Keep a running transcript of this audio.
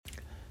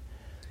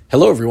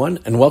Hello, everyone,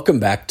 and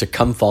welcome back to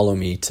Come Follow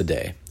Me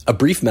Today, a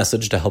brief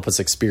message to help us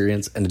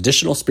experience an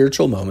additional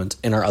spiritual moment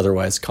in our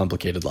otherwise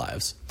complicated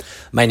lives.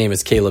 My name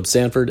is Caleb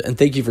Sanford, and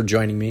thank you for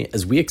joining me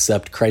as we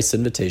accept Christ's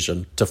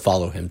invitation to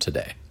follow him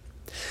today.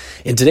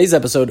 In today's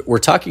episode, we're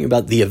talking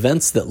about the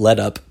events that led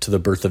up to the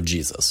birth of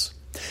Jesus.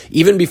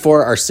 Even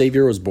before our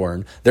Savior was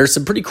born, there are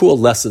some pretty cool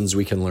lessons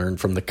we can learn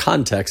from the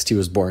context he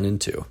was born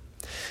into.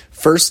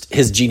 First,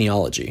 his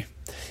genealogy.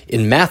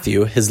 In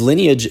Matthew, his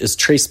lineage is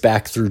traced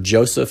back through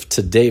Joseph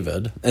to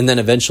David, and then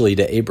eventually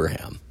to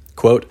Abraham.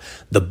 Quote,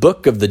 "The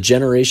book of the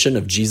generation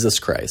of Jesus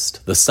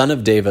Christ, the son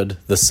of David,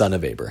 the son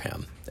of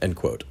Abraham." End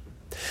quote.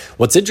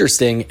 What's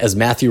interesting as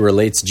Matthew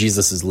relates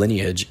Jesus'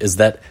 lineage is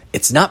that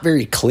it's not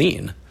very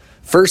clean.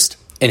 First,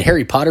 in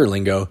Harry Potter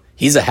lingo,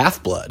 he's a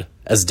half-blood,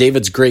 as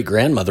David's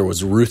great-grandmother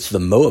was Ruth the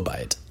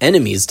Moabite,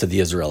 enemies to the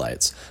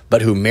Israelites,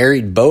 but who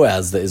married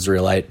Boaz the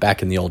Israelite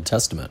back in the Old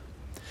Testament.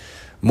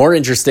 More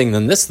interesting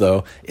than this,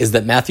 though, is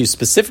that Matthew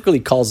specifically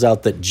calls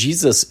out that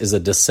Jesus is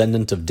a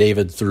descendant of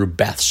David through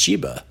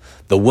Bathsheba,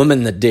 the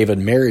woman that David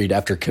married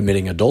after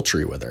committing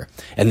adultery with her,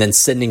 and then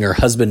sending her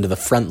husband to the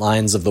front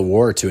lines of the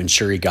war to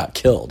ensure he got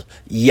killed.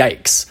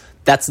 Yikes!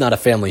 That's not a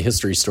family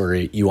history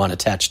story you want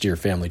attached to your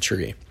family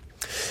tree.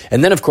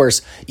 And then, of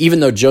course,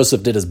 even though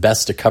Joseph did his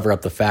best to cover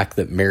up the fact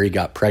that Mary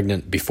got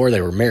pregnant before they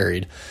were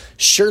married,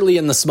 surely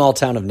in the small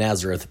town of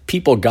Nazareth,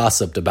 people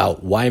gossiped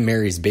about why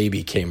Mary's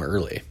baby came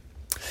early.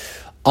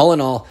 All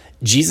in all,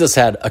 Jesus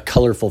had a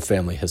colorful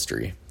family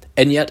history,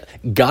 and yet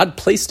God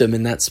placed him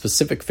in that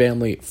specific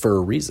family for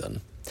a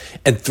reason.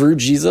 And through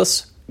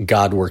Jesus,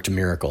 God worked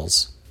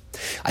miracles.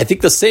 I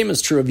think the same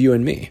is true of you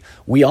and me.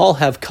 We all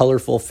have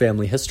colorful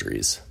family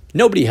histories.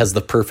 Nobody has the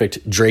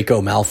perfect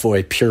Draco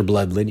Malfoy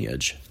pureblood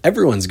lineage.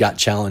 Everyone's got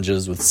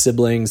challenges with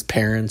siblings,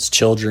 parents,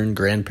 children,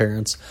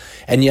 grandparents,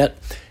 and yet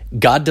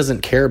God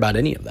doesn't care about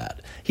any of that.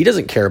 He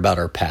doesn't care about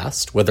our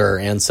past, whether our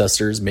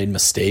ancestors made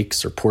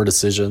mistakes or poor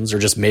decisions or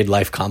just made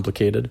life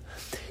complicated.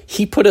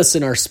 He put us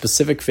in our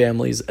specific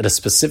families at a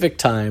specific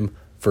time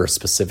for a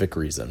specific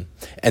reason.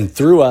 And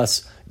through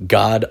us,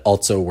 God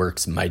also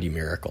works mighty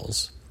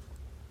miracles.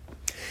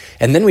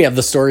 And then we have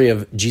the story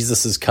of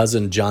Jesus'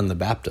 cousin, John the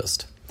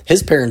Baptist.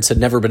 His parents had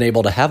never been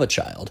able to have a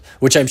child,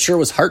 which I'm sure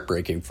was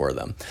heartbreaking for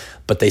them.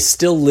 But they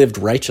still lived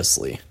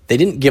righteously. They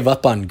didn't give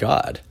up on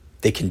God.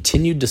 They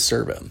continued to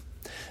serve him.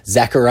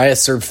 Zechariah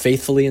served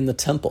faithfully in the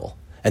temple.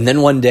 And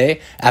then one day,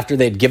 after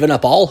they'd given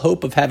up all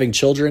hope of having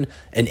children,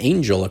 an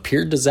angel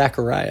appeared to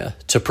Zechariah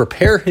to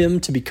prepare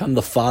him to become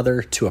the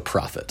father to a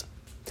prophet.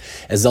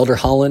 As Elder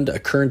Holland, a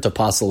current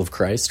apostle of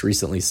Christ,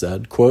 recently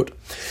said, quote,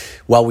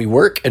 "While we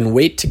work and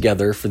wait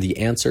together for the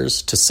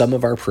answers to some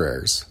of our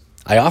prayers,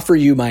 I offer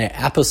you my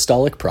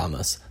apostolic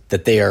promise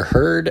that they are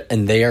heard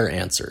and they are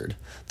answered,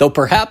 though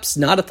perhaps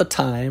not at the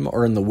time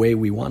or in the way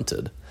we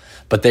wanted.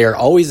 But they are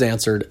always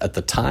answered at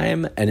the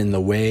time and in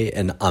the way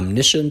an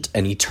omniscient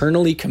and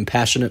eternally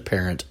compassionate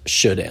parent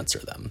should answer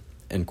them."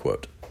 End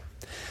quote.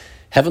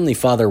 Heavenly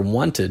Father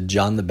wanted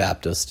John the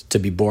Baptist to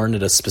be born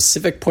at a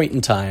specific point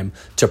in time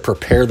to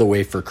prepare the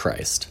way for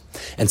Christ.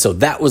 And so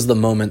that was the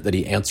moment that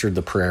he answered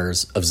the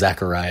prayers of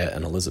Zechariah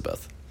and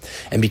Elizabeth.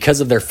 And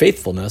because of their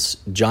faithfulness,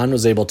 John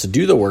was able to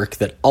do the work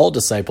that all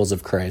disciples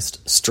of Christ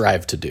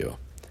strive to do.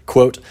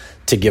 Quote,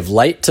 "To give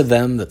light to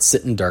them that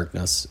sit in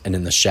darkness and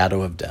in the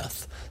shadow of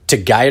death, to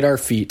guide our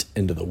feet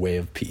into the way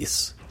of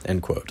peace."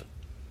 End quote.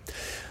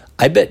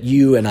 I bet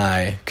you and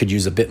I could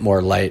use a bit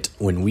more light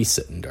when we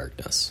sit in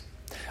darkness.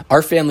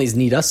 Our families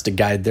need us to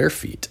guide their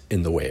feet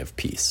in the way of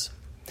peace.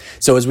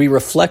 So as we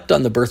reflect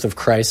on the birth of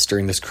Christ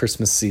during this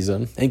Christmas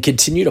season and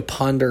continue to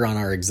ponder on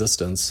our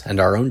existence and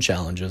our own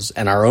challenges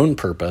and our own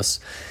purpose,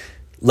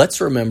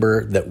 let's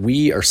remember that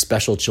we are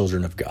special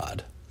children of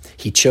God.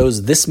 He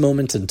chose this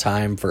moment in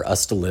time for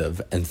us to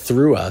live, and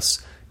through us,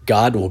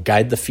 God will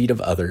guide the feet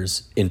of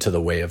others into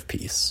the way of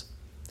peace.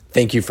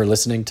 Thank you for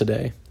listening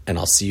today, and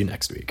I'll see you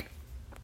next week.